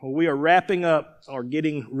We are wrapping up or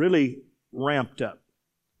getting really ramped up.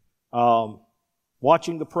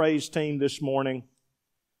 Watching the praise team this morning,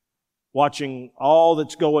 watching all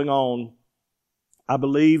that's going on, I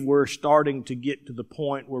believe we're starting to get to the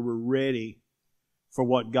point where we're ready for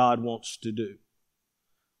what God wants to do.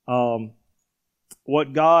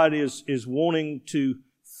 What God is wanting to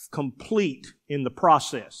complete in the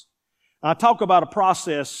process. I talk about a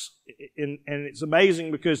process, and it's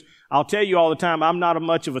amazing because I'll tell you all the time, I'm not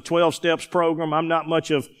much of a 12 steps program. I'm not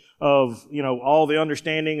much of all the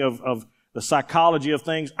understanding of the psychology of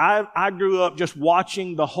things. I grew up just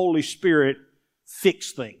watching the Holy Spirit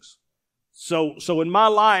fix things. So in my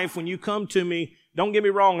life, when you come to me, don't get me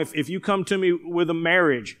wrong, if you come to me with a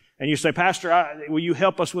marriage, and you say, Pastor, will you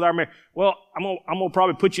help us with our marriage? Well, I'm gonna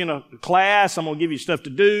probably put you in a class. I'm gonna give you stuff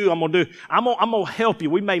to do. I'm gonna help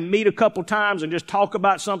you. We may meet a couple times and just talk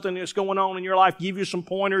about something that's going on in your life, give you some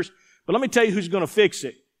pointers. But let me tell you who's gonna fix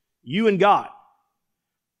it. You and God.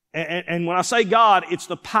 And when I say God, it's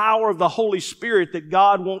the power of the Holy Spirit that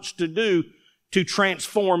God wants to do to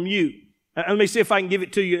transform you. And let me see if I can give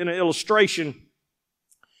it to you in an illustration.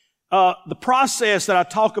 The process that I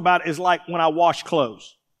talk about is like when I wash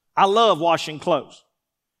clothes. I love washing clothes.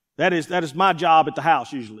 That is my job at the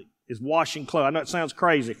house usually, is washing clothes. I know it sounds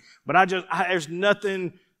crazy, but there's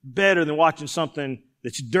nothing better than watching something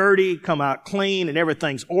that's dirty come out clean and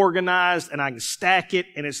everything's organized and I can stack it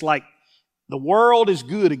and it's like the world is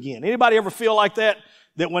good again. Anybody ever feel like that?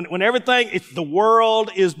 That when everything, the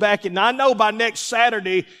world is back in. Now I know by next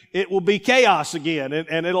Saturday it will be chaos again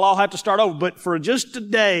and it'll all have to start over. But for just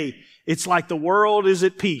today, it's like the world is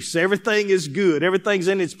at peace. Everything is good. Everything's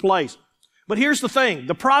in its place. But here's the thing.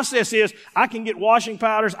 The process is I can get washing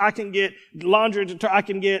powders. I can get laundry detergent. I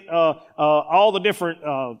can get all the different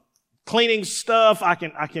cleaning stuff. I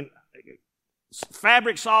can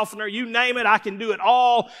fabric softener. You name it. I can do it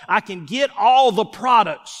all. I can get all the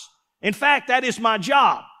products. In fact, that is my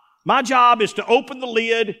job. My job is to open the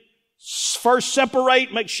lid, first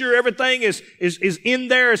separate, make sure everything is in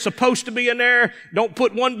there, is supposed to be in there. Don't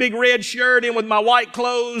put one big red shirt in with my white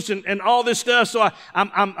clothes and all this stuff. So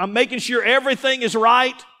I'm making sure everything is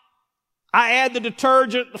right. I add the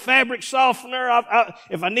detergent, the fabric softener.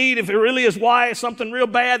 If it really is white, something real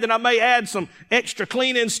bad, then I may add some extra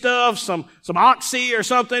cleaning stuff, some Oxy or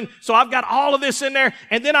something. So I've got all of this in there.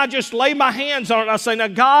 And then I just lay my hands on it and I say, now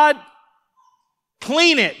God,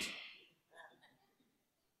 clean it.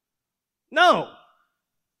 No.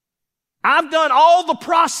 I've done all the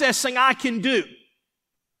processing I can do.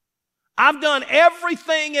 I've done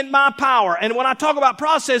everything in my power. And when I talk about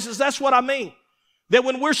processes, that's what I mean. That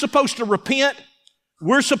when we're supposed to repent,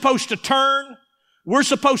 we're supposed to turn, we're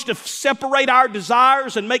supposed to separate our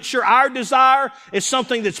desires and make sure our desire is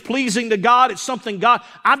something that's pleasing to God. It's something God,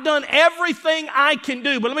 I've done everything I can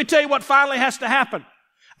do. But let me tell you what finally has to happen.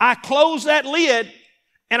 I close that lid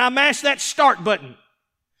and I mash that start button.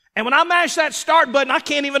 And when I mash that start button, I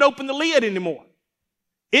can't even open the lid anymore.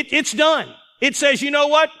 It's done. It says, you know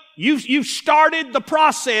what? You've started the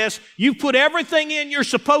process. You've put everything in you're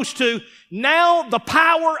supposed to. Now the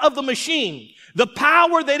power of the machine, the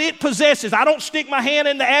power that it possesses. I don't stick my hand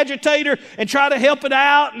in the agitator and try to help it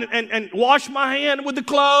out and wash my hand with the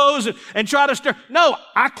clothes and try to stir. No,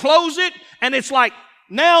 I close it and it's like,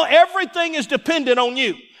 now everything is dependent on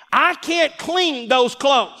you. I can't clean those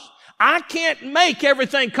clothes. I can't make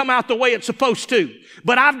everything come out the way it's supposed to,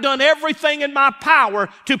 but I've done everything in my power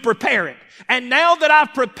to prepare it. And now that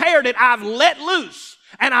I've prepared it, I've let loose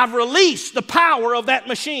and I've released the power of that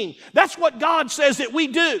machine. That's what God says that we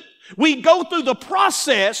do. We go through the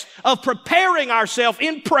process of preparing ourselves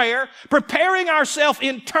in prayer, preparing ourselves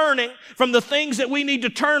in turning from the things that we need to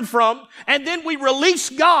turn from, and then we release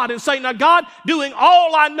God and say, now God, doing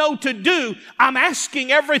all I know to do, I'm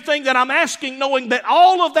asking everything that I'm asking, knowing that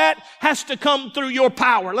all of that has to come through your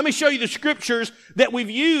power. Let me show you the scriptures that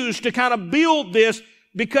we've used to kind of build this,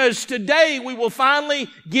 because today we will finally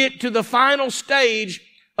get to the final stage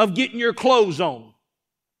of getting your clothes on.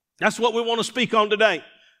 That's what we want to speak on today.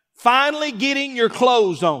 Finally getting your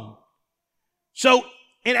clothes on. So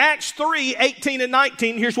in Acts 3:18 and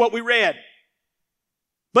 19, here's what we read.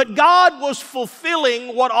 But God was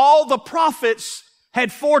fulfilling what all the prophets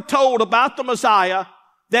had foretold about the Messiah,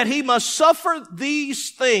 that he must suffer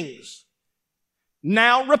these things.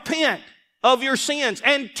 Now repent of your sins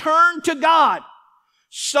and turn to God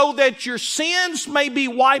so that your sins may be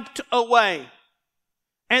wiped away.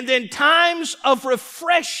 And then times of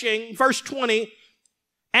refreshing, verse 20,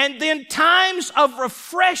 and then times of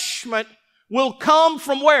refreshment will come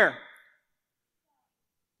from where?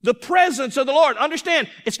 The presence of the Lord. Understand,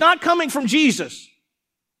 it's not coming from Jesus.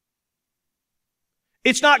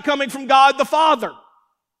 It's not coming from God the Father.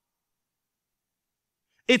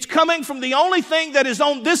 It's coming from the only thing that is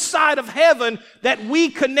on this side of heaven that we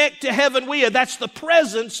connect to heaven with. That's the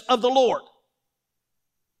presence of the Lord.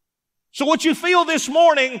 So what you feel this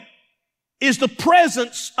morning is the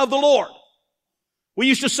presence of the Lord. We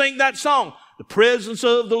used to sing that song. The presence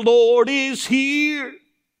of the Lord is here.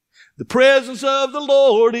 The presence of the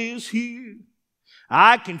Lord is here.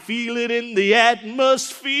 I can feel it in the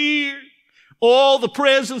atmosphere. Oh, the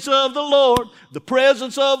presence of the Lord, the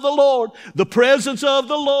presence of the Lord, the presence of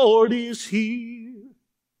the Lord is here.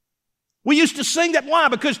 We used to sing that. Why?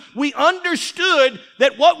 Because we understood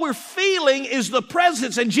that what we're feeling is the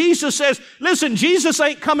presence. And Jesus says, listen, Jesus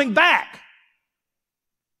ain't coming back.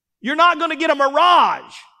 You're not going to get a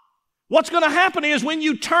mirage. What's going to happen is when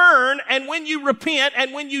you turn and when you repent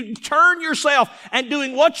and when you turn yourself and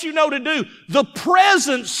doing what you know to do, the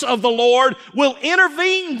presence of the Lord will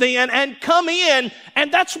intervene then and come in.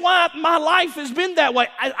 And that's why my life has been that way.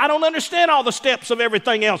 I don't understand all the steps of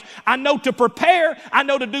everything else. I know to prepare. I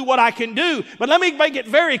know to do what I can do. But let me make it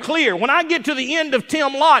very clear. When I get to the end of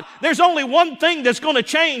Tim Lott, there's only one thing that's going to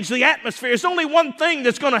change the atmosphere. There's only one thing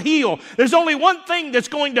that's going to heal. There's only one thing that's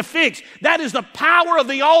going to fix. That is the power of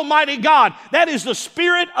the Almighty God. That is the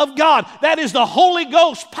Spirit of God. That is the Holy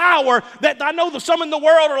Ghost power that I know that some in the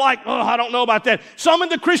world are like, oh, I don't know about that. Some in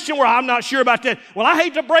the Christian world, I'm not sure about that. Well, I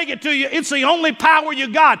hate to break it to you. It's the only power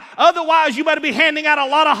you got. Otherwise, you better be handing out a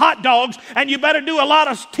lot of hot dogs and you better do a lot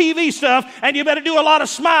of TV stuff and you better do a lot of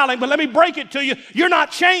smiling. But let me break it to you. You're not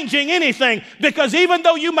changing anything because even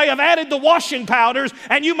though you may have added the washing powders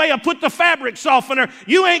and you may have put the fabric softener,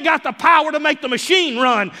 you ain't got the power to make the machine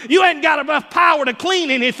run. You ain't got enough power to clean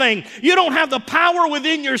anything. You don't have the power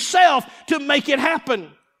within yourself to make it happen.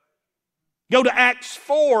 Go to Acts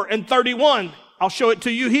 4:31. I'll show it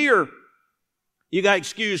to you here. You got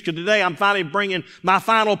excused because today I'm finally bringing my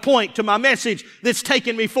final point to my message that's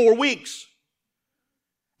taken me 4 weeks.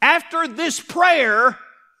 After this prayer,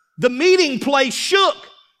 the meeting place shook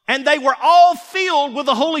and they were all filled with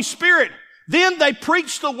the Holy Spirit. Then they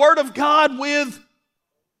preached the Word of God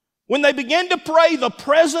when they began to pray, the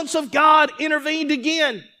presence of God intervened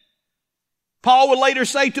again. Paul would later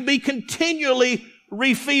say to be continually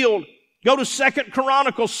refilled. Go to 2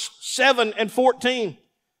 Chronicles 7:14.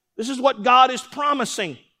 This is what God is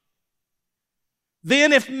promising.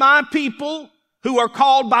 Then if my people who are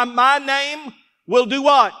called by my name will do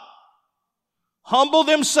what? Humble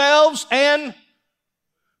themselves and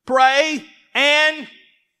pray and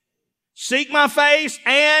seek my face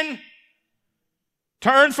and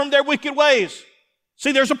turn from their wicked ways.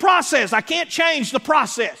 See, there's a process. I can't change the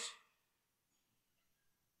process.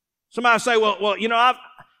 Somebody say, well, you know,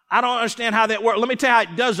 I don't understand how that works. Let me tell you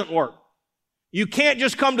how it doesn't work. You can't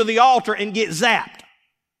just come to the altar and get zapped.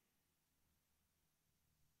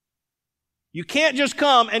 You can't just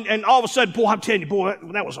come and all of a sudden, boy, I'm telling you, boy,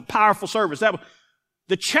 that was a powerful service.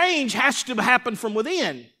 The change has to happen from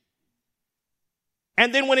within.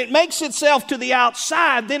 And then when it makes itself to the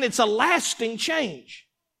outside, then it's a lasting change.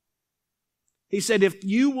 He said, if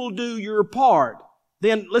you will do your part,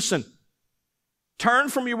 then listen, turn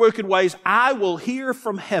from your wicked ways, I will hear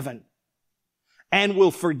from heaven and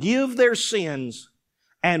will forgive their sins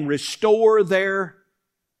and restore their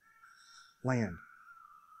land.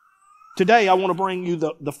 Today, I want to bring you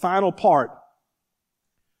the final part.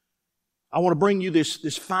 I want to bring you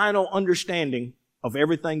this final understanding of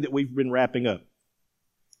everything that we've been wrapping up.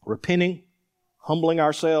 Repenting, humbling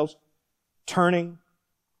ourselves, turning,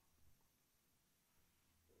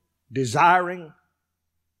 desiring,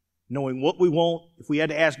 knowing what we want. If we had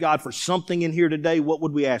to ask God for something in here today, what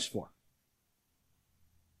would we ask for?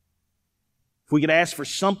 If we could ask for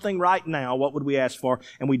something right now, what would we ask for?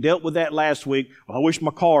 And we dealt with that last week. Well, I wish my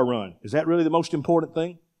car run. Is that really the most important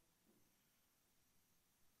thing?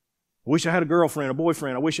 I wish I had a girlfriend, a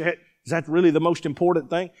boyfriend. I wish I had... Is that really the most important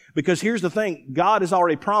thing? Because here's the thing. God has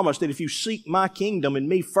already promised that if you seek my kingdom and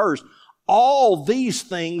me first, all these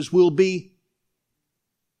things will be.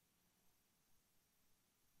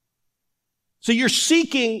 So you're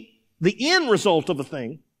seeking the end result of a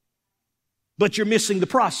thing, but you're missing the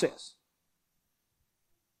process.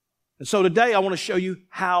 And so today I want to show you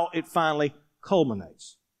how it finally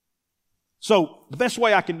culminates. So the best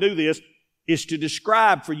way I can do this is to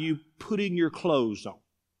describe for you putting your clothes on.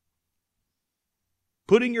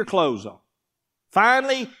 Putting your clothes on.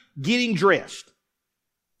 Finally getting dressed.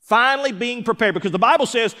 Finally being prepared. Because the Bible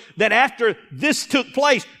says that after this took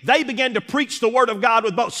place, they began to preach the Word of God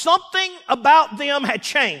with both. Something about them had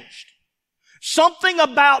changed. Something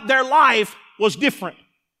about their life was different.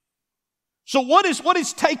 So what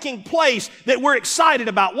is taking place that we're excited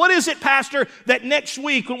about? What is it, Pastor, that next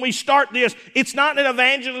week when we start this, it's not an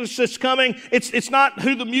evangelist that's coming. It's not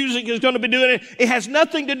who the music is going to be doing it. It has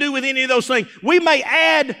nothing to do with any of those things. We may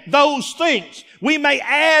add those things. We may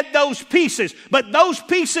add those pieces, but those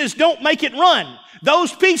pieces don't make it run.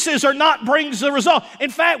 Those pieces are not brings the result.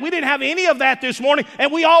 In fact, we didn't have any of that this morning,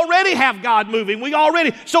 and we already have God moving.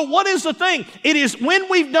 So what is the thing? It is when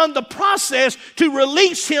we've done the process to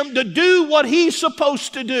release Him to do what He's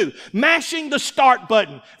supposed to do. Mashing the start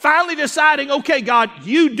button. Finally deciding, okay, God,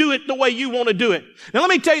 you do it the way you want to do it. Now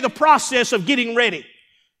let me tell you the process of getting ready.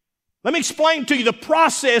 Let me explain to you the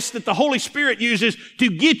process that the Holy Spirit uses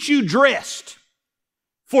to get you dressed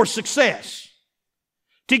for success.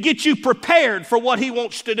 To get you prepared for what He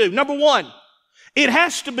wants to do. Number one, it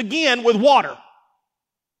has to begin with water.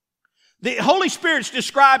 The Holy Spirit's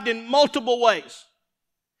described in multiple ways.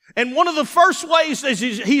 And one of the first ways that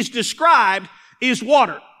He's described is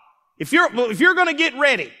water. If you're going to get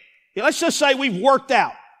ready, let's just say we've worked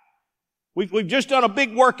out. We've just done a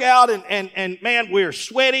big workout and man, we're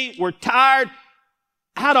sweaty, we're tired.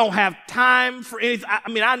 I don't have time for anything.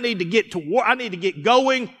 I need to get to work. I need to get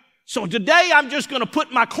going. So today I'm just going to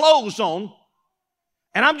put my clothes on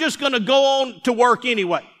and I'm just going to go on to work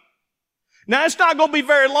anyway. Now it's not going to be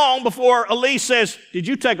very long before Elise says, did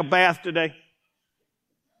you take a bath today?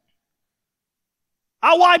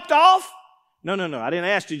 I wiped off. No. I didn't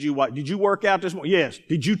ask, did you work out this morning? Yes.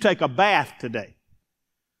 Did you take a bath today?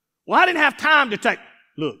 Well, I didn't have time to take,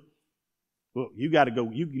 look, you got to go,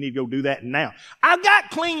 you need to go do that now. I've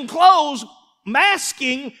got clean clothes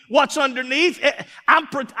masking what's underneath. I'm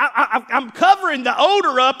covering the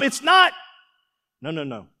odor up. It's not.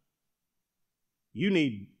 No. You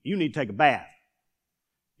need to take a bath.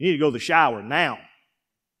 You need to go to the shower now.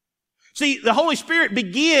 See, the Holy Spirit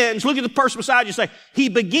begins, look at the person beside you, say, He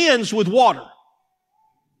begins with water.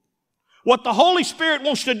 What the Holy Spirit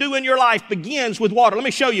wants to do in your life begins with water. Let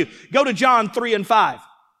me show you. Go to John 3 and 5.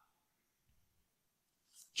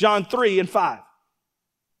 John 3 and 5.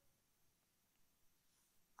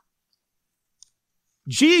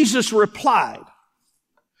 Jesus replied,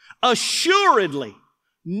 assuredly,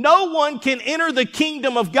 no one can enter the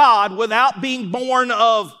kingdom of God without being born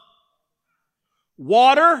of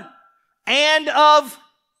water and of.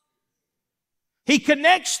 He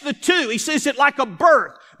connects the two. He says it like a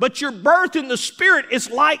birth, but your birth in the Spirit is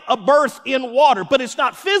like a birth in water, but it's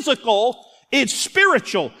not physical, it's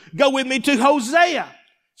spiritual. Go with me to Hosea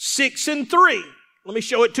 6 and 3. Let me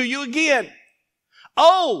show it to you again.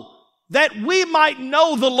 Oh, that we might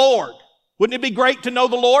know the Lord. Wouldn't it be great to know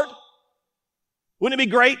the Lord? Wouldn't it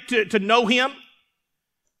be great to know Him?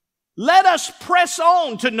 Let us press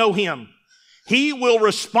on to know Him. He will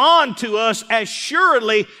respond to us as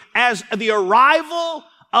surely as the arrival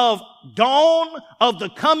of dawn of the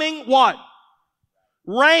coming what?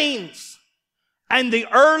 Rains. And the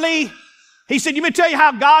early. He said, let me tell you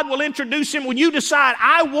how God will introduce Him when you decide,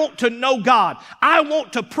 I want to know God. I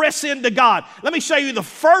want to press into God. Let me show you the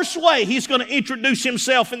first way He's going to introduce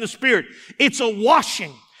Himself in the Spirit. It's a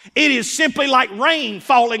washing. It is simply like rain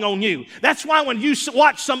falling on you. That's why when you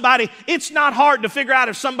watch somebody, it's not hard to figure out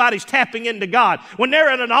if somebody's tapping into God. When they're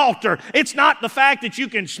at an altar, it's not the fact that you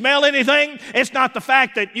can smell anything. It's not the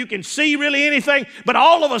fact that you can see really anything. But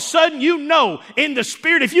all of a sudden, you know in the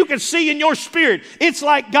Spirit, if you can see in your spirit, it's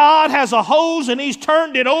like God has a hose and He's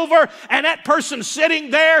turned it over and that person sitting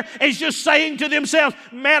there is just saying to themselves,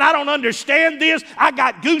 man, I don't understand this. I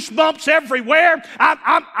got goosebumps everywhere.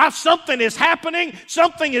 Something is happening.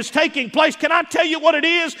 Something is taking place. Can I tell you what it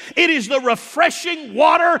is? It is the refreshing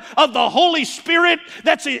water of the Holy Spirit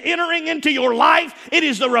that's entering into your life. It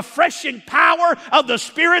is the refreshing power of the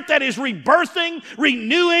Spirit that is rebirthing,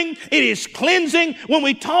 renewing. It is cleansing. When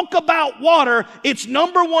we talk about water, its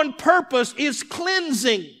number one purpose is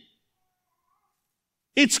cleansing.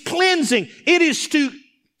 It's cleansing. It is to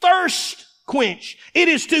thirst quench. It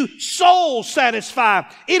is to soul satisfy.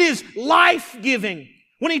 It is life-giving.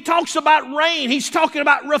 When He talks about rain, He's talking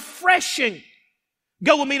about refreshing.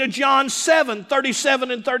 Go with me to John 7,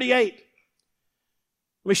 37 and 38.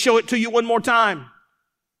 Let me show it to you one more time.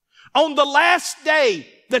 On the last day,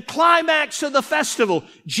 the climax of the festival,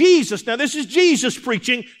 Jesus, now this is Jesus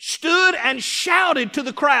preaching, stood and shouted to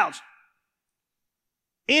the crowds.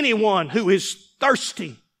 Anyone who is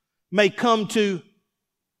thirsty may come to.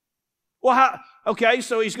 Well, okay,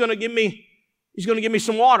 so He's going to give me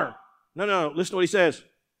some water. No, listen to what He says.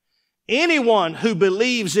 Anyone who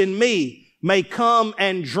believes in me may come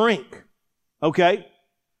and drink. Okay?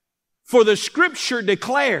 For the Scripture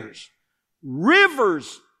declares,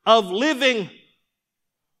 rivers of living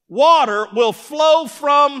water will flow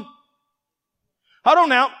from Hold on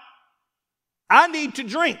now. I need to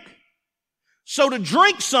drink. So to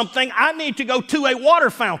drink something, I need to go to a water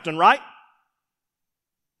fountain, right?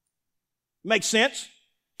 Makes sense?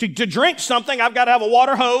 To drink something, I've got to have a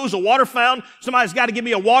water hose, a water fountain. Somebody's got to give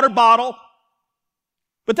me a water bottle.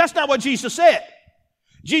 But that's not what Jesus said.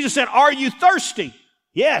 Jesus said, are you thirsty?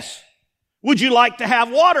 Yes. Would you like to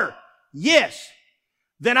have water? Yes.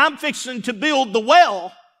 Then I'm fixing to build the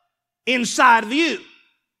well inside of you.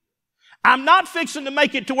 I'm not fixing to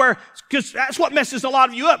make it to where, because that's what messes a lot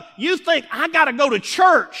of you up. You think, I got to go to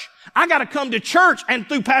church. I got to come to church, and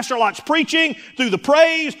through Pastor Lot's preaching, through the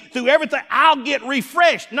praise, through everything, I'll get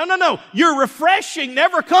refreshed. No. Your refreshing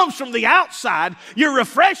never comes from the outside. Your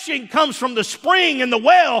refreshing comes from the spring and the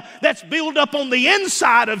well that's built up on the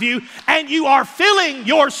inside of you, and you are filling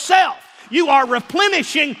yourself. You are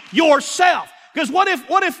replenishing yourself. Because what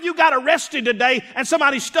if you got arrested today and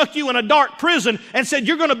somebody stuck you in a dark prison and said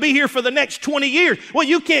you're going to be here for the next 20 years? Well,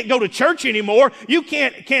 you can't go to church anymore. You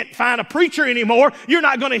can't find a preacher anymore. You're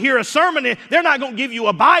not going to hear a sermon. They're not going to give you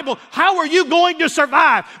a Bible. How are you going to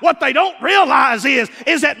survive? What they don't realize is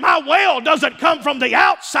that my well doesn't come from the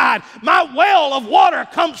outside. My well of water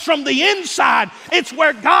comes from the inside. It's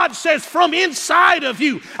where God says, from inside of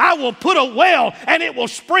you, I will put a well and it will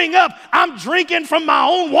spring up. I'm drinking from my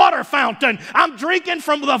own water fountain. I'm drinking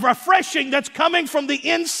from the refreshing that's coming from the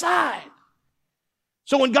inside.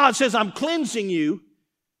 So when God says, I'm cleansing you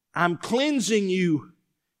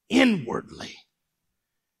inwardly.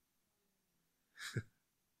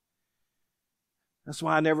 That's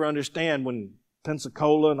why I never understand when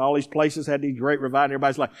Pensacola and all these places had these great revivals.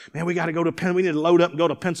 Everybody's like, man, we got to go to we need to load up and go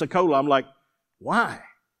to Pensacola. I'm like, why?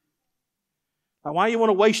 Like, why do you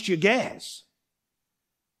want to waste your gas?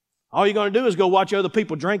 All you're going to do is go watch other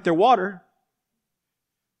people drink their water.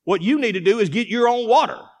 What you need to do is get your own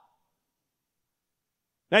water.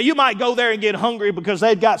 Now, you might go there and get hungry because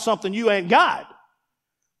they've got something you ain't got.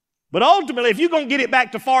 But ultimately, if you're going to get it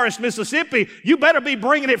back to Forest, Mississippi, you better be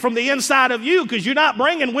bringing it from the inside of you, because you're not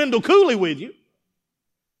bringing Wendell Cooley with you.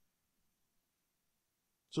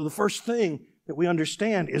 So the first thing that we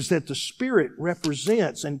understand is that the Spirit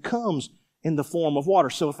represents and comes in the form of water.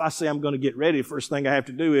 So if I say I'm going to get ready, the first thing I have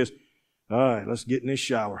to do is, all right, let's get in this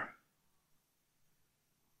shower.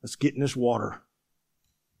 Let's get in this water.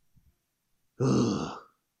 Ugh.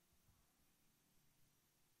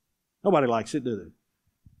 Nobody likes it, do they?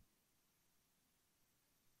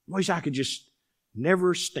 I wish I could just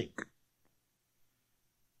never stink.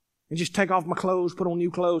 And just take off my clothes, put on new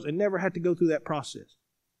clothes, and never have to go through that process.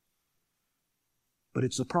 But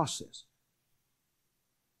it's a process.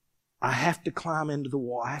 I have to climb into the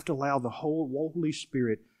water. I have to allow the whole Holy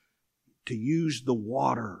Spirit to use the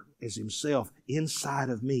water as Himself inside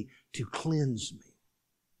of me to cleanse me.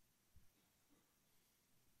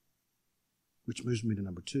 Which moves me to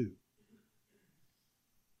number 2.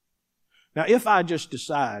 Now, if I just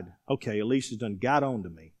decide, okay, Elisa's done got on to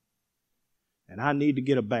me, and I need to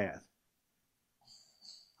get a bath,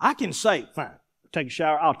 I can say, fine, take a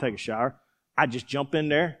shower, I'll take a shower. I just jump in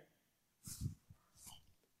there,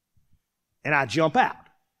 and I jump out.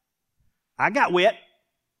 I got wet.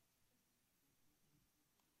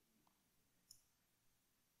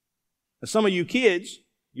 Now, some of you kids,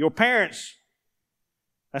 your parents,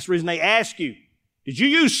 that's the reason they ask you, did you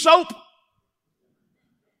use soap?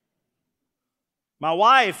 My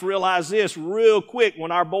wife realized this real quick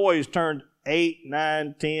when our boys turned 8,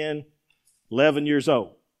 9, 10, 11 years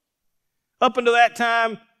old. Up until that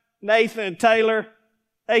time, Nathan and Taylor,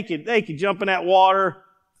 they could jump in that water,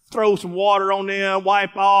 throw some water on them,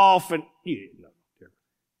 wipe off, and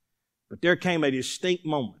but there came a distinct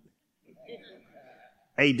moment.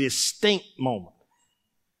 A distinct moment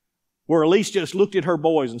where Elise just looked at her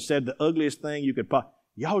boys and said the ugliest thing you could possibly,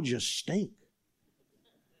 y'all just stink.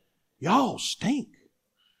 Y'all stink.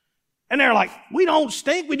 And they're like, we don't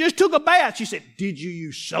stink. We just took a bath. She said, did you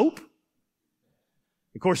use soap?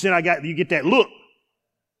 Of course, then you get that look.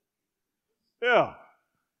 Yeah.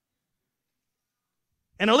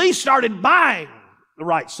 And Elise started buying the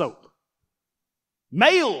right soap.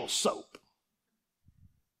 Male soap.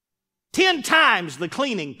 10 times the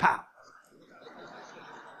cleaning power.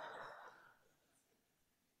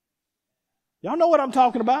 Y'all know what I'm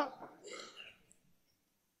talking about?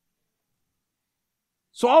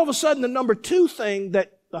 So all of a sudden, the number 2 thing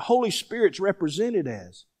that the Holy Spirit's represented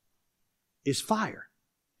as is fire.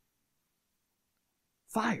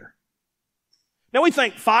 Fire. Now we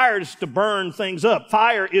think fire is to burn things up.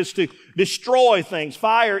 Fire is to destroy things.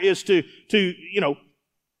 Fire is to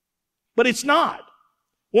but it's not.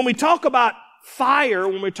 When we talk about fire,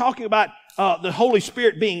 when we're talking about the Holy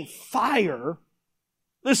Spirit being fire,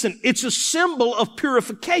 Listen, it's a symbol of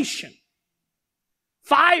purification.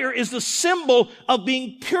 Fire is the symbol of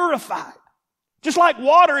being purified. Just like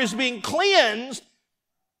water is being cleansed,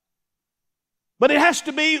 but it has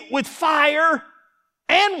to be with fire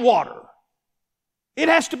and water. It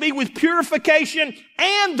has to be with purification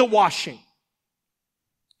and the washing.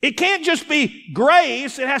 It can't just be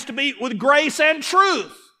grace, it has to be with grace and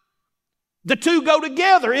truth. The two go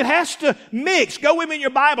together. It has to mix. Go with me in your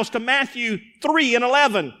Bibles to Matthew 3 and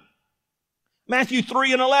 11. Matthew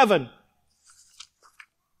 3 and 11.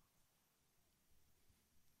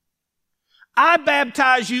 I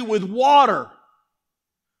baptize you with water.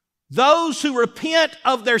 Those who repent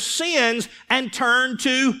of their sins and turn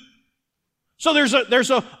to... So there's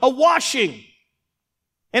a washing.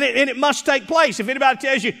 And it must take place. If anybody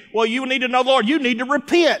tells you, well, you need to know the Lord, you need to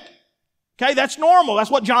repent. Okay, that's normal. That's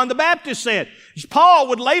what John the Baptist said. Paul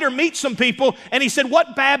would later meet some people and he said,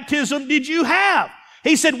 what baptism did you have?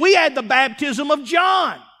 He said, we had the baptism of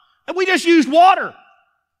John. And we just used water.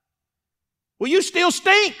 Well, you still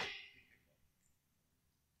stink.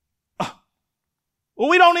 Well,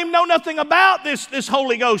 we don't even know nothing about this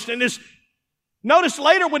Holy Ghost and this. Notice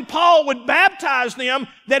later when Paul would baptize them,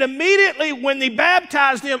 that immediately when he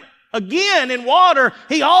baptized them again in water,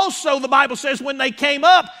 he also, the Bible says, when they came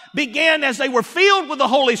up, began, as they were filled with the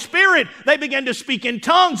Holy Spirit, they began to speak in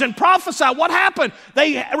tongues and prophesy. What happened?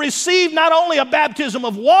 They received not only a baptism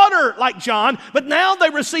of water like John, but now they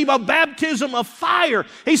receive a baptism of fire.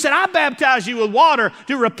 He said, I baptize you with water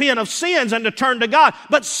to repent of sins and to turn to God.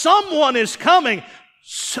 But someone is coming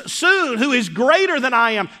soon who is greater than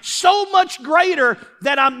I am, so much greater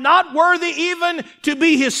that I'm not worthy even to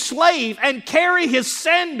be his slave and carry his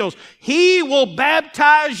sandals. He will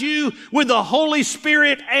baptize you with the Holy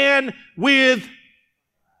Spirit and with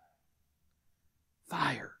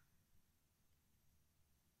fire.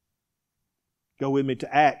 Go with me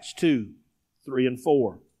to Acts 2, 3 and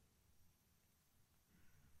 4.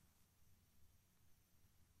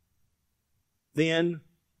 Then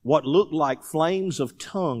what looked like flames of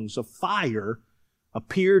tongues of fire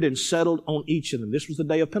appeared and settled on each of them. This was the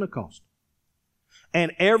day of Pentecost.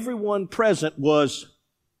 And everyone present was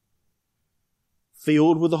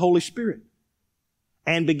filled with the Holy Spirit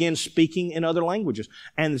and began speaking in other languages.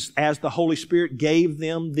 And as the Holy Spirit gave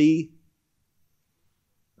them the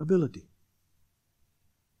ability.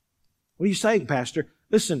 What are you saying, Pastor?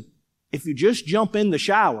 Listen, if you just jump in the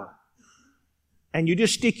shower and you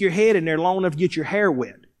just stick your head in there long enough to get your hair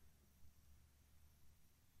wet,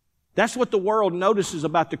 that's what the world notices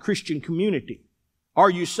about the Christian community. Are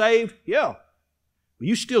you saved? Yeah. Well,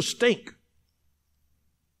 you still stink.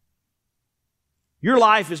 Your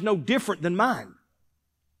life is no different than mine.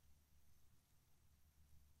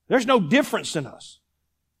 There's no difference in us.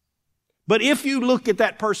 But if you look at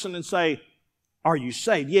that person and say, are you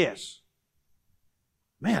saved? Yes.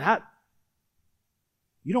 Man,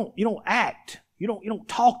 you don't act. You don't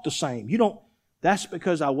talk the same. That's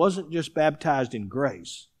because I wasn't just baptized in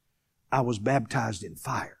grace. I was baptized in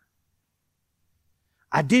fire.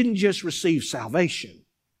 I didn't just receive salvation.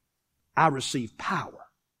 I received power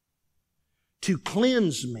to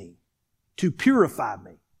cleanse me, to purify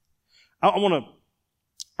me.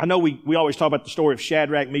 I know we always talk about the story of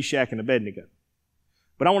Shadrach, Meshach, and Abednego.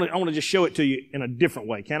 But I want to just show it to you in a different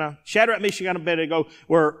way, can I? Shadrach, Meshach, and Abednego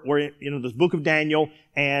were in this book of Daniel,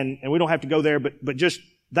 and we don't have to go there, but just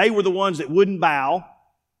they were the ones that wouldn't bow,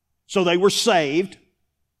 so they were saved.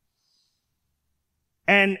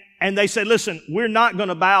 And they said, listen, we're not going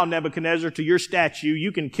to bow, Nebuchadnezzar, to your statue.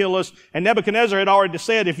 You can kill us. And Nebuchadnezzar had already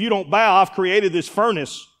said, if you don't bow, I've created this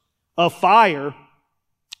furnace of fire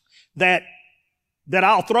that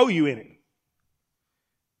I'll throw you in it.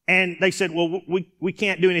 And they said, well, we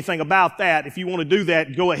can't do anything about that. If you want to do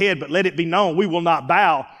that, go ahead, but let it be known we will not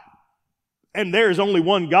bow. And there is only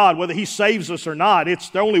one God, whether he saves us or not. It's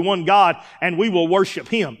the only one God, and we will worship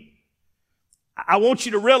him. I want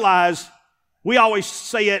you to realize, we always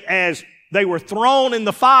say it as they were thrown in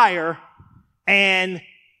the fire and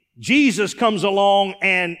Jesus comes along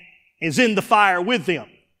and is in the fire with them.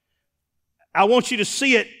 I want you to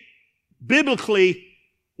see it biblically,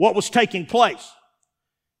 what was taking place.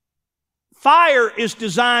 Fire is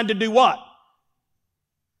designed to do what?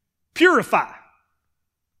 Purify.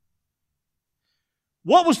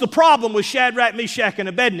 What was the problem with Shadrach, Meshach, and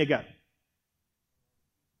Abednego?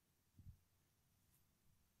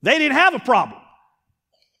 They didn't have a problem.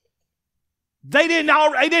 They didn't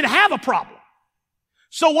have a problem.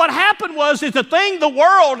 So what happened was the thing the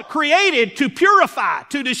world created to purify,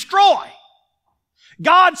 to destroy.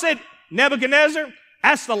 God said, Nebuchadnezzar,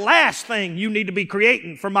 that's the last thing you need to be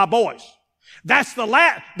creating for my boys. That's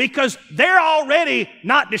because they're already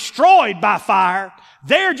not destroyed by fire.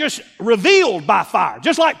 They're just revealed by fire.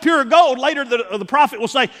 Just like pure gold, later the prophet will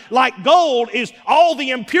say, like gold is all the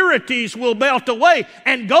impurities will melt away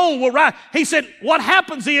and gold will rise. He said, what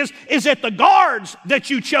happens is that the guards that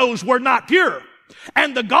you chose were not pure.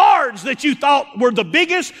 And the guards that you thought were the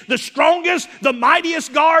biggest, the strongest, the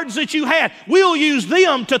mightiest guards that you had, we'll use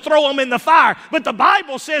them to throw them in the fire. But the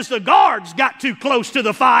Bible says the guards got too close to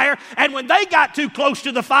the fire, and when they got too close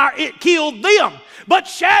to the fire, it killed them. But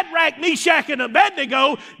Shadrach, Meshach, and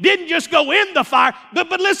Abednego didn't just go in the fire.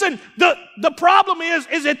 But listen, the problem is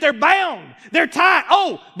that they're bound. They're tied.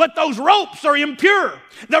 Oh, but those ropes are impure.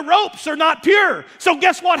 The ropes are not pure. So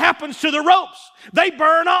guess what happens to the ropes? They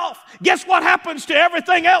burn off. Guess what happens to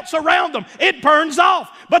everything else around them? It burns off.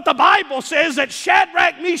 But the Bible says that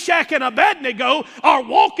Shadrach, Meshach, and Abednego are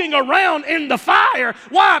walking around in the fire.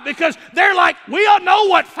 Why? Because they're like, we all know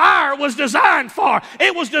what fire was designed for.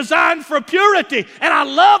 It was designed for purity. And I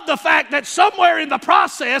love the fact that somewhere in the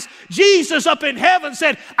process, Jesus up in heaven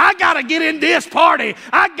said, I got to get in this party.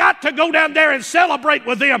 I got to go down there and celebrate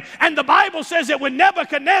with them. And the Bible says that when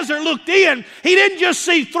Nebuchadnezzar looked in, he didn't just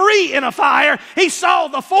see 3 in a fire. He saw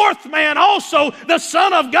the 4th man also, the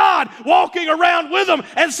Son of God, walking around with them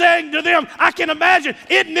and saying to them, I can imagine,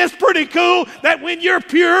 isn't this pretty cool that when you're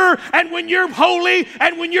pure and when you're holy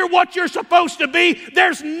and when you're what you're supposed to be,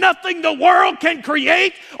 there's nothing the world can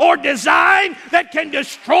create or design that can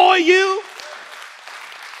destroy you?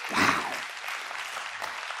 Wow.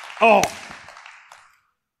 Oh.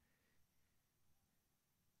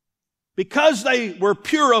 Because they were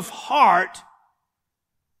pure of heart,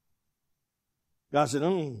 God said,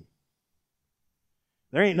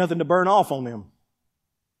 there ain't nothing to burn off on them.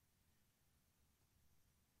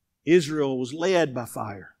 Israel was led by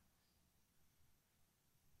fire.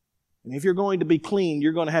 And if you're going to be clean,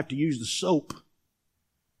 you're going to have to use the soap.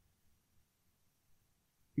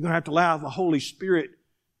 You're going to have to allow the Holy Spirit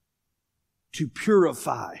to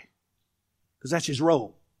purify, because that's His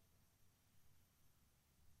role.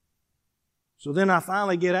 So then I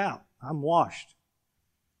finally get out. I'm washed.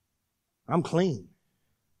 I'm clean.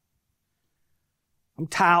 I'm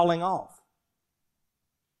toweling off.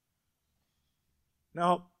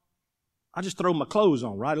 Now, I just throw my clothes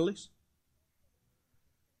on, right, Elise?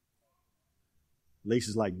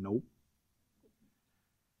 Lisa's like, nope.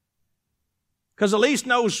 Because Elise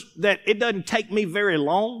knows that it doesn't take me very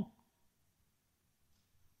long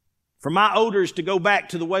for my odors to go back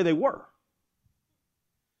to the way they were.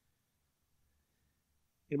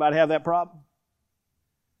 Anybody have that problem?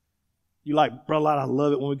 You like, Brother Lott, I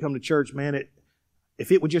love it when we come to church, man.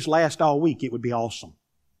 If it would just last all week, it would be awesome.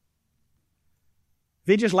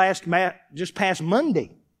 If it just lasts just past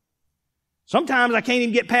Monday. Sometimes I can't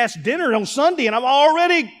even get past dinner on Sunday and I'm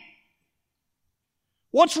already,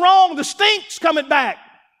 what's wrong? The stink's coming back.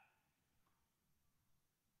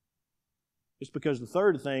 It's because the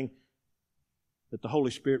third thing that the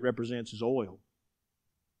Holy Spirit represents is oil.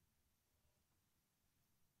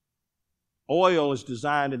 Oil is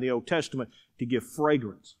designed in the Old Testament to give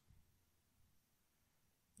fragrance.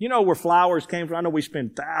 You know where flowers came from? I know we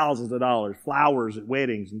spend thousands of dollars, flowers at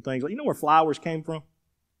weddings and things. You know where flowers came from?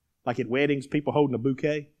 Like at weddings, people holding a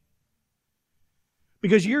bouquet?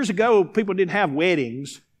 Because years ago, people didn't have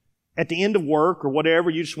weddings. At the end of work or whatever,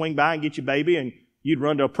 you'd swing by and get your baby and you'd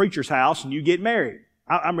run to a preacher's house and you'd get married.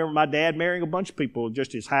 I remember my dad marrying a bunch of people,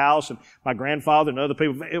 just his house, and my grandfather and other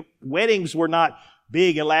people. Weddings were not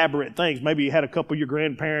big, elaborate things. Maybe you had a couple of your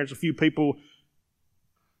grandparents, a few people.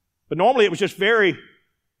 But normally it was just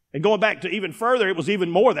and going back to even further, it was even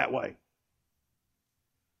more that way.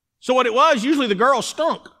 So what it was, usually the girl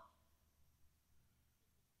stunk.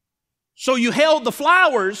 So you held the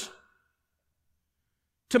flowers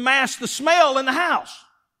to mask the smell in the house.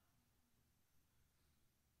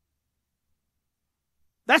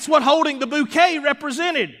 That's what holding the bouquet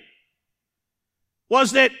represented.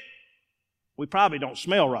 Was that we probably don't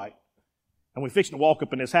smell right. And we're fixing to walk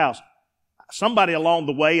up in this house. Somebody along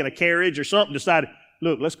the way in a carriage or something decided,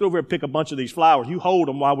 look, let's go over and pick a bunch of these flowers. You hold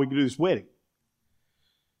them while we do this wedding.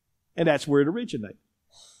 And that's where it originated.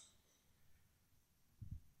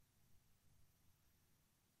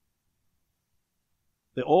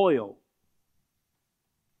 The oil,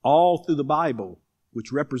 all through the Bible,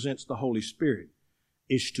 which represents the Holy Spirit,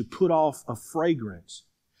 is to put off a fragrance,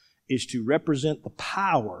 is to represent the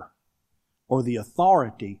power or the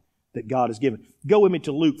authority that God has given. Go with me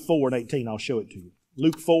to Luke 4 and 18. I'll show it to you.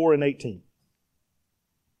 Luke 4 and 18.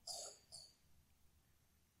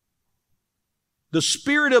 The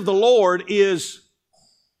Spirit of the Lord this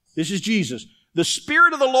is Jesus. The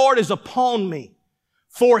Spirit of the Lord is upon me,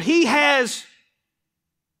 For He has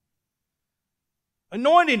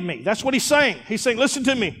anointed me. That's what He's saying. He's saying, listen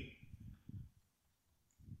to me.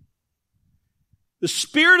 The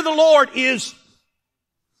Spirit of the Lord is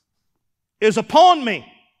upon me.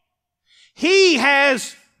 He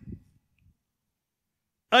has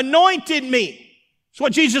anointed me. That's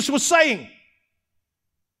what Jesus was saying.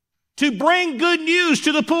 To bring good news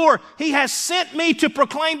to the poor. He has sent me to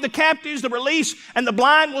proclaim the captives the release, and the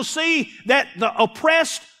blind will see, that the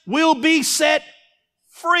oppressed will be set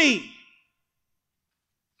free.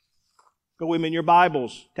 Go with me in your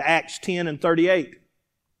Bibles to Acts 10 and 38.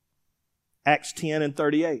 Acts 10 and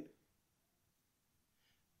 38.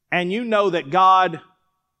 And you know that God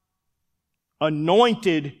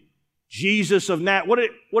anointed Jesus of Nazareth.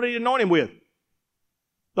 What did He anoint Him with?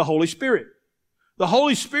 The Holy Spirit. The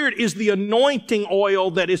Holy Spirit is the anointing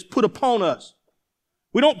oil that is put upon us.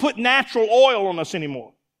 We don't put natural oil on us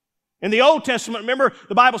anymore. In the Old Testament, remember,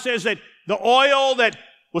 the Bible says that the oil that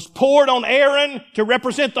was poured on Aaron to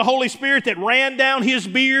represent the Holy Spirit that ran down his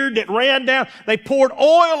beard, that ran down, they poured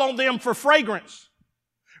oil on them for fragrance.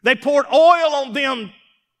 They poured oil on them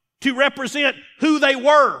to represent who they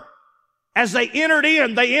were. As they entered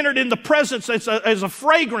in the presence as a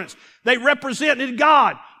fragrance. They represented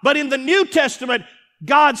God. But in the New Testament,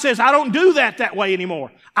 God says, I don't do that way anymore.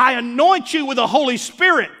 I anoint you with the Holy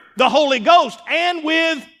Spirit, the Holy Ghost, and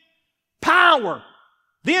with power.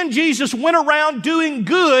 Then Jesus went around doing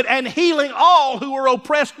good and healing all who were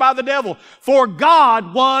oppressed by the devil. For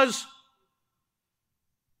God was...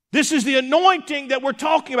 This is the anointing that we're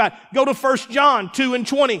talking about. Go to 1 John 2 and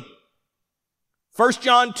 20. 1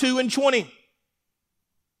 John 2 and 20.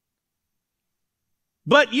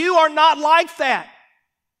 But you are not like that.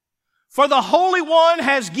 For the Holy One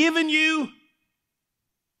has given you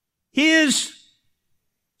His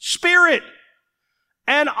Spirit.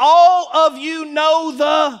 And all of you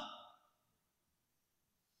know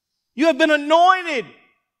you have been anointed.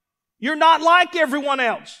 You're not like everyone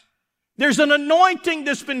else. There's an anointing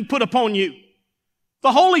that's been put upon you.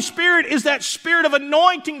 The Holy Spirit is that spirit of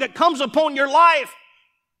anointing that comes upon your life.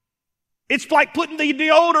 It's like putting the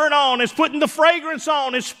deodorant on. It's putting the fragrance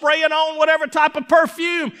on. It's spraying on whatever type of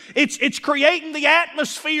perfume. It's creating the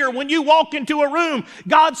atmosphere when you walk into a room.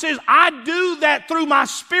 God says, I do that through my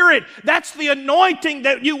Spirit. That's the anointing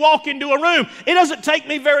that you walk into a room. It doesn't take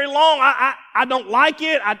me very long. I don't like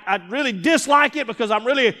it. I really dislike it because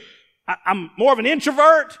I'm more of an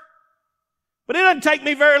introvert. But it doesn't take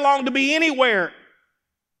me very long to be anywhere.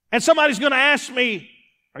 And somebody's going to ask me,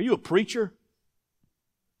 are you a preacher?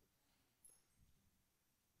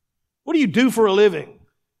 What do you do for a living?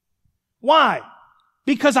 Why?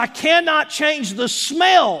 Because I cannot change the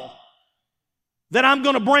smell that I'm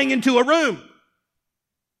going to bring into a room.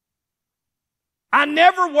 I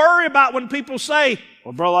never worry about when people say,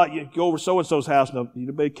 well, brother, you go over so-and-so's house, no,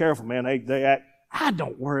 you be careful, man. They act. I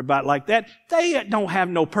don't worry about it like that. They don't have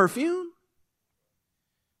no perfume.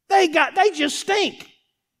 They just stink.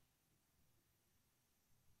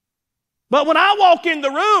 But when I walk in the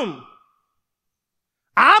room,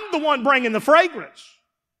 I'm the one bringing the fragrance.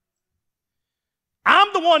 I'm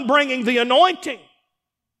the one bringing the anointing.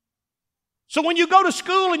 So when you go to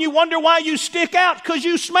school and you wonder why you stick out, because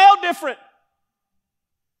you smell different.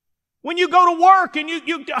 When you go to work and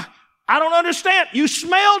I don't understand, you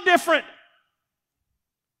smell different.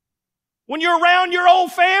 When you're around your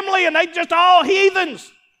old family and they just all heathens,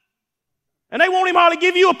 and they won't even hardly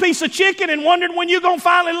give you a piece of chicken and wondering when you're going to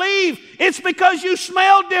finally leave, it's because you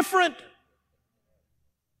smell different.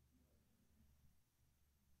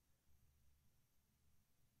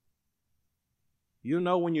 You'll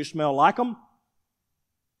know when you smell like them,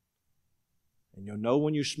 and you'll know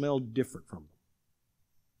when you smell different from them.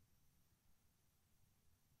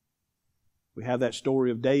 We have that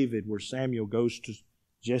story of David where Samuel goes to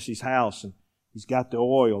Jesse's house and he's got the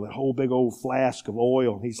oil, that whole big old flask of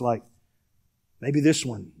oil. And he's like, maybe this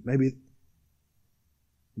one, maybe.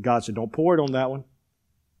 God said, don't pour it on that one.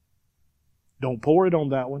 Don't pour it on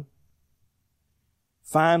that one.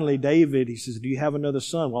 Finally, David, he says, do you have another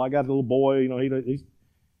son? Well, I got a little boy,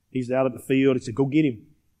 he's out at the field. He said, go get him.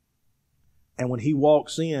 And when he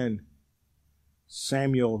walks in,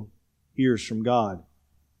 Samuel hears from God,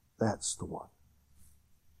 that's the one.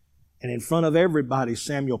 And in front of everybody,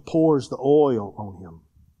 Samuel pours the oil on him,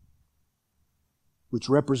 which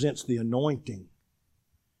represents the anointing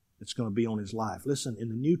that's going to be on his life. Listen, in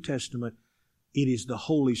the New Testament, it is the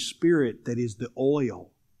Holy Spirit that is the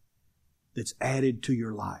oil that's added to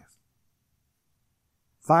your life.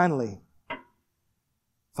 Finally,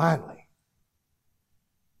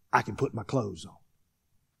 I can put my clothes on.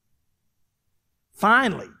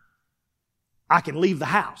 Finally, I can leave the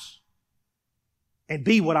house and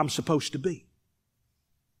be what I'm supposed to be.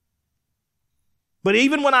 But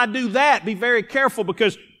even when I do that, be very careful,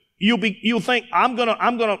 because you'll think I'm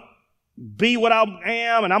gonna be what I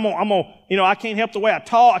am, and I'm gonna, I can't help the way I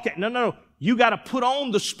talk. No. You got to put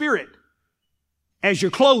on the Spirit as your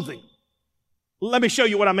clothing. Let me show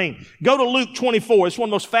you what I mean. Go to Luke 24. It's one of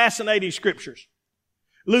the most fascinating scriptures.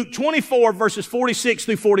 Luke 24, verses 46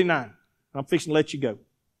 through 49. I'm fixing to let you go.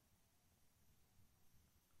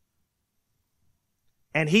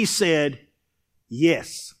 And he said,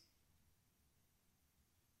 yes.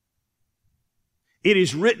 It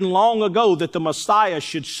is written long ago that the Messiah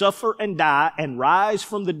should suffer and die and rise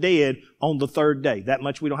from the dead on the third day. That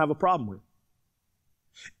much we don't have a problem with.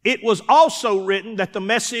 It was also written that the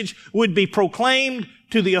message would be proclaimed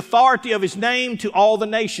to the authority of His name to all the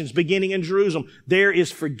nations, beginning in Jerusalem. There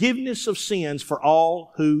is forgiveness of sins for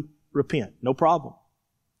all who repent. No problem.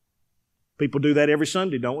 People do that every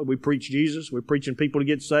Sunday, don't we? We preach Jesus. We're preaching people to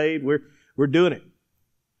get saved. We're doing it.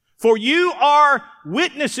 For you are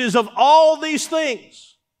witnesses of all these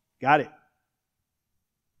things. Got it.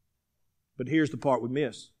 But here's the part we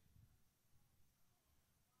miss.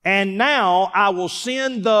 And now I will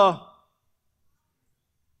send okay,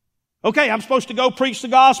 I'm supposed to go preach the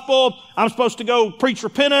gospel. I'm supposed to go preach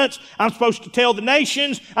repentance. I'm supposed to tell the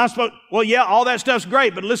nations. Well, yeah, all that stuff's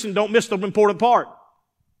great, but listen, don't miss the important part.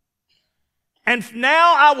 And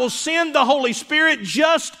now I will send the Holy Spirit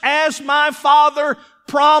just as my Father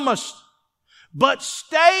promised. But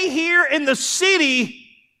stay here in the city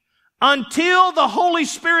until the Holy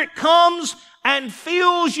Spirit comes and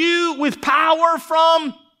fills you with power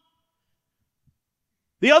from.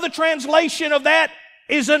 The other translation of that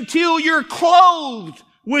is until you're clothed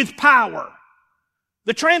with power.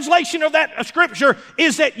 The translation of that scripture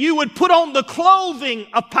is that you would put on the clothing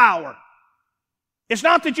of power. It's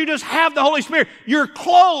not that you just have the Holy Spirit. You're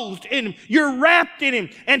clothed in Him. You're wrapped in Him.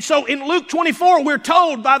 And so in Luke 24, we're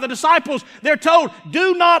told by the disciples, they're told,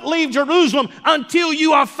 do not leave Jerusalem until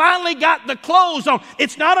you have finally got the clothes on.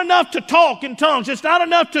 It's not enough to talk in tongues. It's not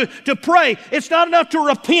enough to pray. It's not enough to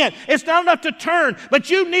repent. It's not enough to turn. But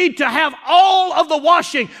you need to have all of the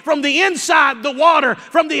washing, from the inside, the water,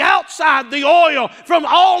 from the outside, the oil, from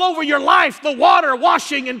all over your life, the water,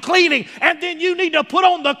 washing and cleaning. And then you need to put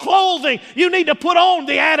on the clothing. You need to put on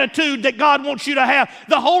the attitude that God wants you to have.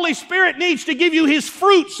 The Holy Spirit needs to give you His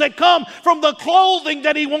fruits that come from the clothing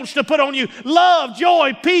that He wants to put on you. Love,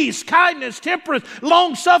 joy, peace, kindness, temperance,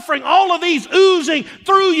 long-suffering, all of these oozing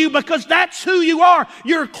through you, because that's who you are.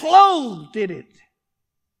 You're clothed in it.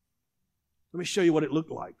 Let me show you what it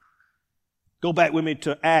looked like. Go back with me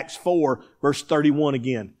to Acts 4, verse 31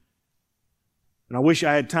 again. And I wish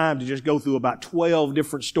I had time to just go through about 12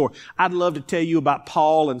 different stories. I'd love to tell you about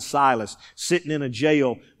Paul and Silas sitting in a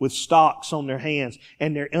jail with stocks on their hands,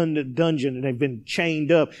 and they're in the dungeon and they've been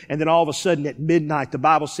chained up. And then all of a sudden at midnight, the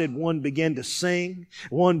Bible said one began to sing,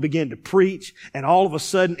 one began to preach. And all of a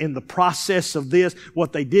sudden in the process of this,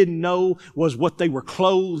 what they didn't know was what they were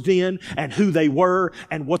clothed in and who they were,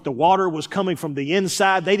 and what the water was coming from the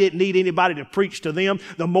inside. They didn't need anybody to preach to them.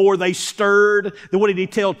 The more they stirred, then what did he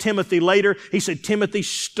tell Timothy later? He said, Timothy,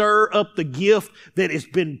 stir up the gift that has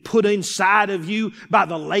been put inside of you by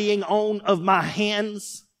the laying on of my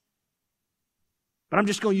hands. But I'm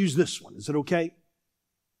just going to use this one. Is it okay?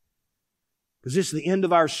 Because this is the end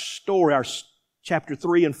of our story, our chapter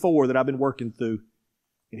 3 and 4 that I've been working through.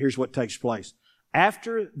 And here's what takes place.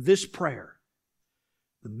 After this prayer,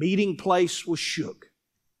 the meeting place was shook,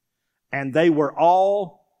 and they were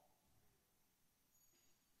all,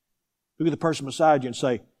 look at the person beside you and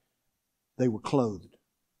say, they were clothed.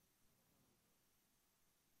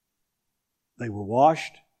 They were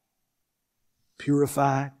washed,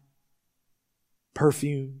 purified,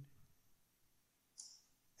 perfumed,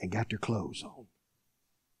 and got their clothes on.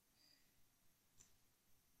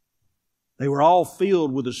 They were all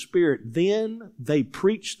filled with the Spirit. Then they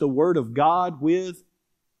preached the Word of God with.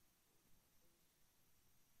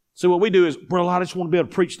 So what we do is, well, I just want to be able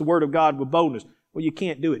to preach the Word of God with boldness. Well, you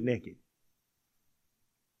can't do it naked.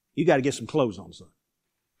 You got to get some clothes on, son.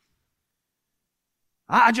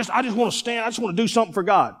 I just want to stand. I just want to do something for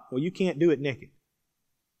God. Well, you can't do it naked.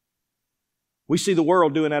 We see the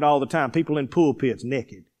world doing that all the time. People in pulpits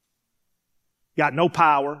naked. Got no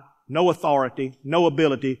power, no authority, no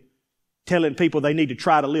ability, telling people they need to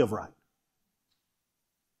try to live right.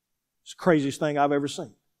 It's the craziest thing I've ever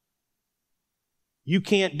seen. You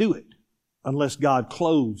can't do it unless God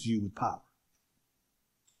clothes you with power.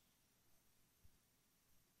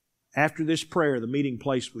 After this prayer, the meeting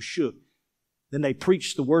place was shook. Then they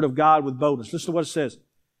preached the Word of God with boldness. Listen to what it says.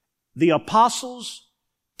 The apostles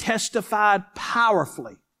testified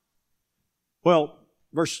powerfully. Well,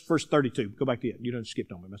 verse 32. Go back to it. You done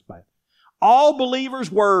skipped on me. That's bad. All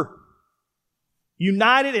believers were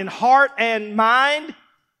united in heart and mind.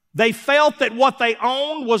 They felt that what they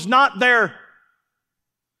owned was not their,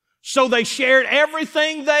 so they shared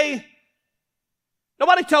everything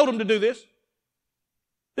nobody told them to do this.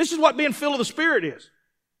 This is what being filled with the Spirit is.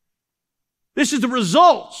 This is the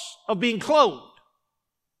results of being clothed.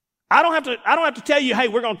 I don't have to tell you, hey,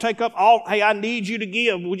 we're going to take up hey, I need you to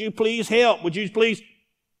give. Would you please help? Would you please?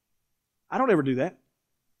 I don't ever do that.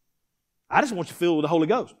 I just want you filled with the Holy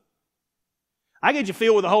Ghost. I get you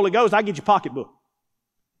filled with the Holy Ghost, I get your pocketbook.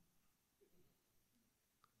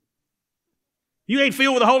 You ain't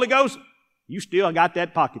filled with the Holy Ghost, you still got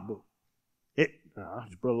that pocketbook.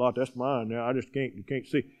 Brother Lot, that's mine now. I just you can't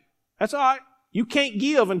see. That's all right. You can't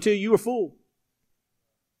give until you are full.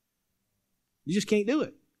 You just can't do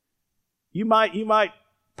it. You might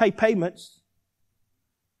pay payments,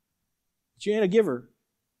 but you ain't a giver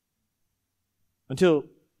until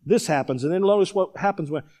this happens. And then notice what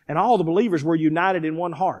happens and all the believers were united in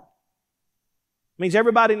one heart. It means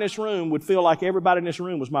everybody in this room would feel like everybody in this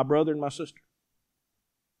room was my brother and my sister.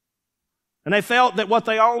 And they felt that what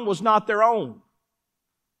they owned was not their own,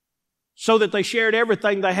 so that they shared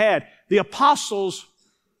everything they had. The apostles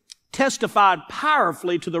testified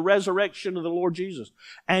powerfully to the resurrection of the Lord Jesus.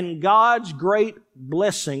 And God's great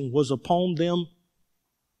blessing was upon them.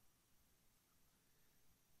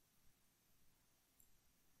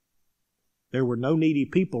 There were no needy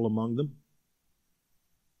people among them,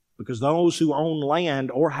 because those who owned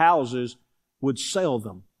land or houses would sell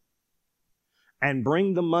them and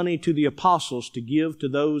bring the money to the apostles to give to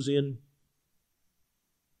those in.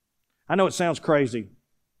 I know it sounds crazy,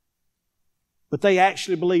 but they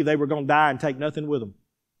actually believed they were going to die and take nothing with them.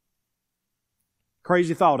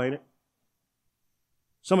 Crazy thought, ain't it?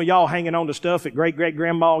 Some of y'all hanging on to stuff that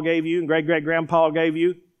great-great-grandma gave you and great-great-grandpa gave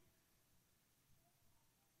you.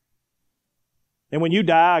 And when you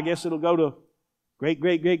die, I guess it'll go to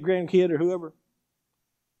great-great-great-grandkid or whoever.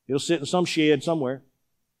 It'll sit in some shed somewhere.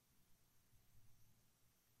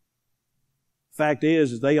 Fact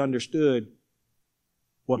is they understood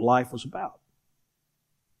what life was about.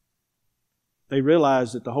 They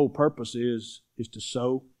realized that the whole purpose is to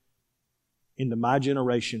sow into my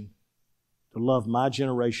generation, to love my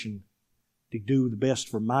generation, to do the best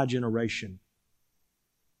for my generation,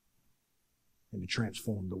 and to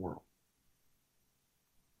transform the world.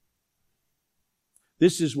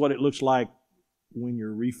 This is what it looks like when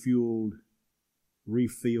you're refueled,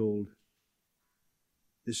 refilled.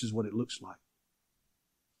 This is what it looks like.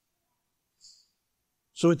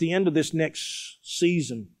 So at the end of this next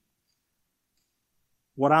season,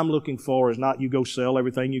 what I'm looking for is not you go sell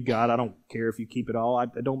everything you got. I don't care if you keep it all.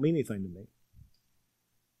 It don't mean anything to me.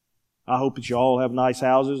 I hope that you all have nice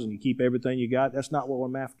houses and you keep everything you got. That's not what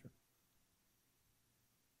I'm after.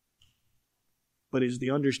 But it's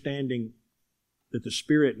the understanding that the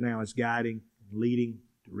Spirit now is guiding, leading,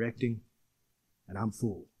 directing, and I'm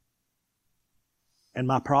full. And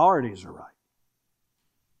my priorities are right.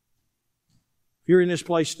 If you're in this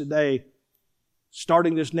place today,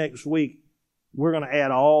 starting this next week, we're going to add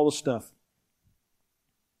all the stuff.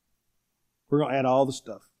 We're going to add all the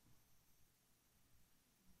stuff.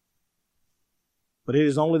 But it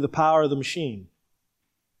is only the power of the machine.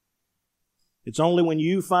 It's only when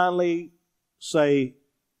you finally say,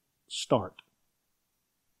 start,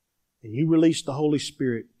 and you release the Holy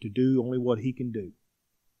Spirit to do only what He can do,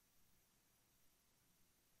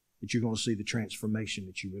 that you're going to see the transformation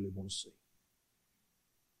that you really want to see.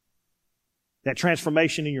 That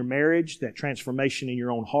transformation in your marriage, that transformation in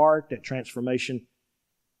your own heart, that transformation,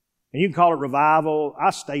 and you can call it revival.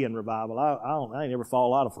 I stay in revival. I ain't never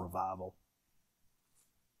fall out of revival.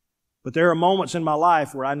 But there are moments in my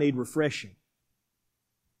life where I need refreshing.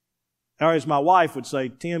 Or as my wife would say,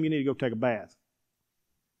 Tim, you need to go take a bath.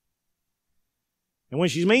 And when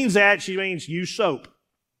she means that, she means use soap.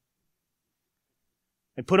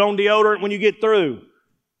 And put on deodorant when you get through.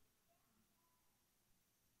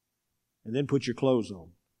 And then put your clothes on.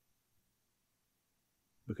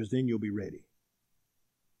 Because then you'll be ready.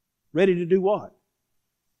 Ready to do what?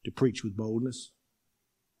 To preach with boldness.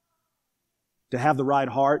 To have the right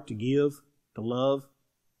heart, to give, to love.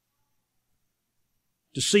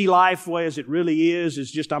 To see life as it really is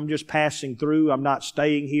just I'm just passing through. I'm not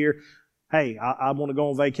staying here. Hey, I want to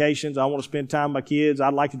go on vacations. I want to spend time with my kids.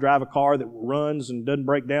 I'd like to drive a car that runs and doesn't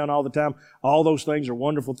break down all the time. All those things are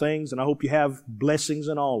wonderful things, and I hope you have blessings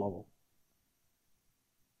in all of them.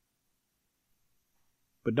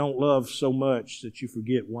 But don't love so much that you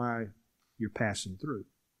forget why you're passing through.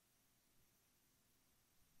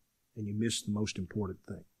 and you miss the most important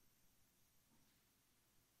thing.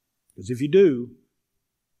 Because if you do,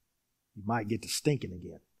 you might get to stinking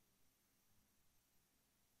again.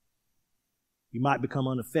 You might become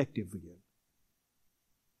ineffective again.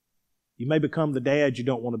 You may become the dad you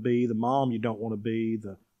don't want to be, the mom you don't want to be,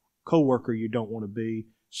 the coworker you don't want to be.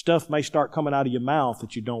 Stuff may start coming out of your mouth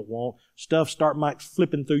that you don't want. Stuff might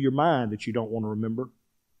flipping through your mind that you don't want to remember.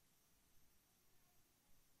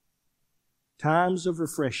 Times of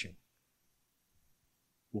refreshing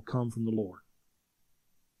will come from the Lord.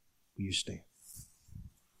 Will you stand?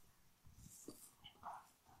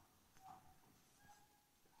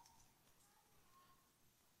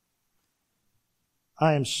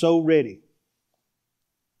 I am so ready.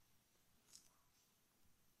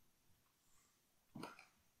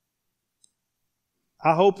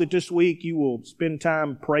 I hope that this week you will spend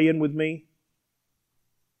time praying with me.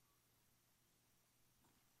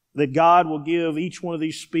 That God will give each one of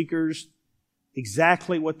these speakers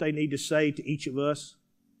exactly what they need to say to each of us.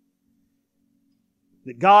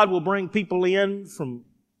 That God will bring people in from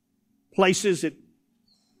places that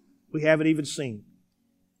we haven't even seen.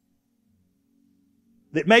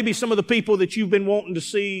 That maybe some of the people that you've been wanting to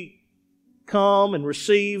see come and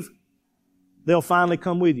receive, they'll finally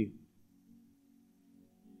come with you.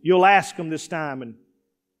 You'll ask them this time and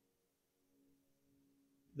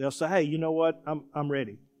they'll say, hey, you know what? I'm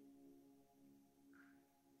ready.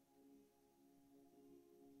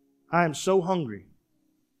 I am so hungry.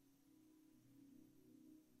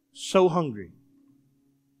 So hungry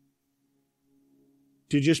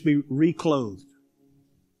to just be reclothed,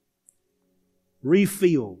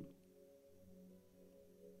 refilled.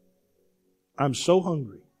 I'm so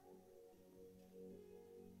hungry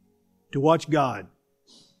to watch God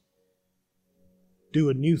do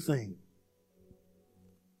a new thing.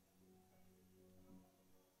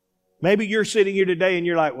 Maybe you're sitting here today and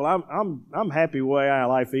you're like, well, I'm happy the way our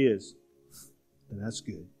life is. And that's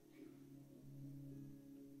good.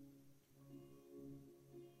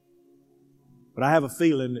 But I have a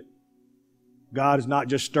feeling that God is not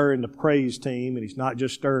just stirring the praise team and He's not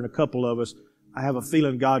just stirring a couple of us. I have a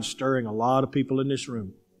feeling God's stirring a lot of people in this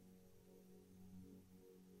room.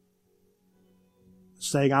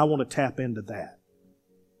 Saying, I want to tap into that.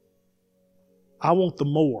 I want the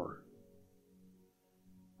more.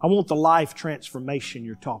 I want the life transformation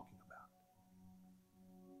you're talking about.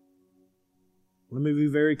 Let me be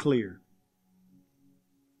very clear.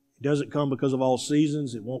 It doesn't come because of all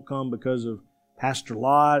seasons. It won't come because of Pastor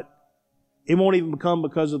Lott. It won't even come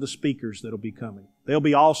because of the speakers that'll be coming. They'll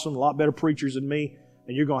be awesome, a lot better preachers than me,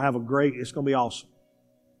 and you're going to have it's going to be awesome.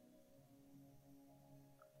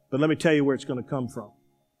 But let me tell you where it's going to come from.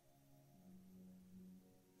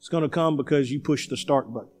 It's going to come because you push the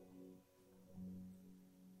start button.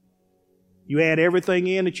 You add everything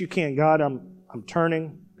in that you can. God, I'm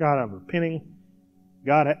turning. God, I'm repenting.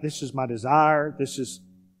 God, this is my desire.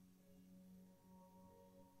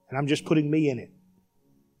 And I'm just putting me in it.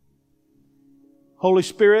 Holy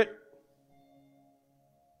Spirit,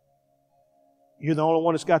 you're the only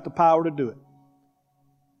one that's got the power to do it.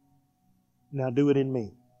 Now do it in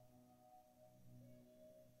me.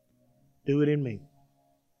 Do it in me.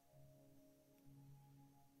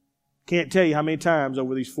 Can't tell you how many times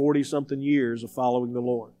over these 40-something years of following the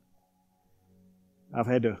Lord I've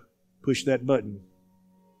had to push that button.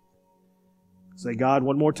 Say, God,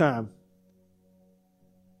 one more time.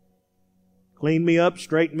 Clean me up,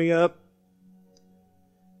 straighten me up.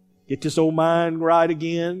 Get this old mind right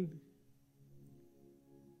again.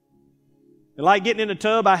 And like getting in the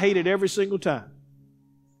tub, I hate it every single time.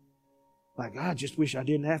 Like, I just wish I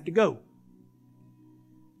didn't have to go.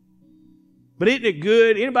 But isn't it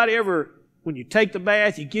good? Anybody ever, when you take the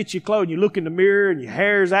bath, you get your clothes, you look in the mirror and your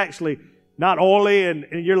hair is actually not oily and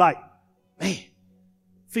you're like, man,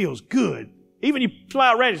 feels good. Even you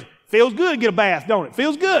smile red, feels good to get a bath, don't it?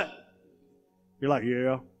 Feels good. You're like,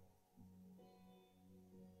 yeah.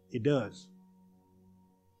 It does.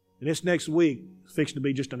 And this next week is fixing to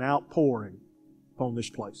be just an outpouring upon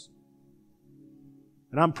this place.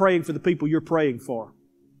 And I'm praying for the people you're praying for.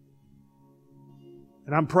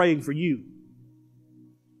 And I'm praying for you.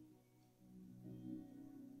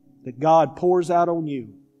 That God pours out on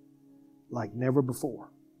you like never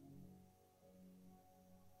before.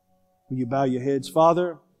 Will you bow your heads?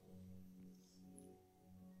 Father,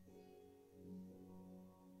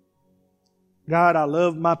 God, I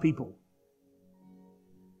love my people.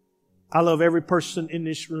 I love every person in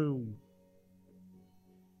this room.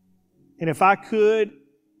 And if I could,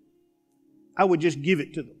 I would just give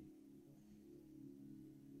it to them.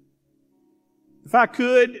 If I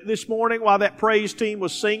could this morning while that praise team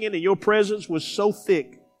was singing and your presence was so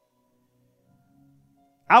thick,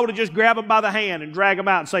 I would have just grabbed them by the hand and dragged them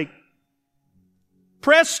out and say,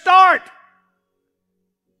 press start.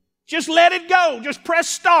 Just let it go. Just press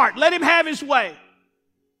start. Let Him have His way.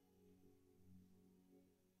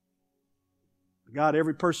 God,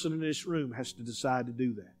 every person in this room has to decide to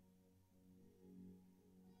do that.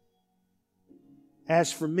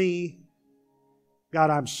 As for me, God,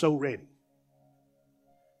 I'm so ready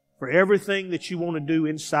for everything that You want to do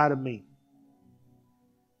inside of me.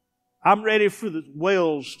 I'm ready for the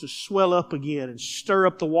wells to swell up again and stir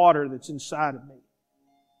up the water that's inside of me.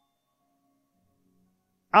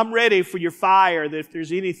 I'm ready for Your fire that if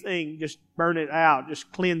there's anything, just burn it out,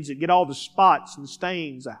 just cleanse it, get all the spots and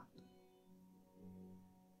stains out.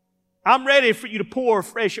 I'm ready for You to pour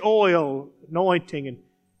fresh oil, anointing, and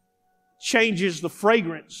changes the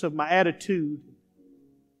fragrance of my attitude.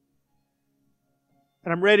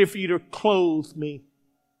 And I'm ready for You to clothe me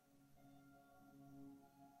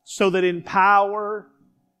so that in power,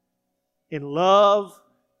 in love,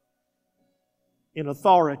 in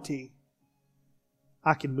authority,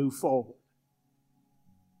 I can move forward.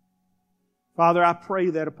 Father, I pray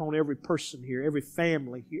that upon every person here, every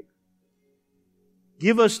family here.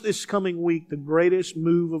 Give us this coming week the greatest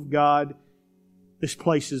move of God this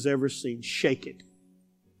place has ever seen. Shake it.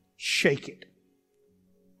 Shake it.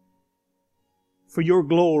 For Your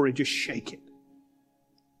glory, just shake it.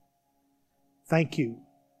 Thank You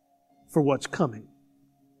for what's coming.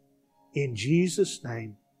 In Jesus'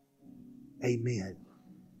 name, amen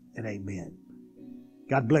and amen.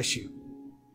 God bless you.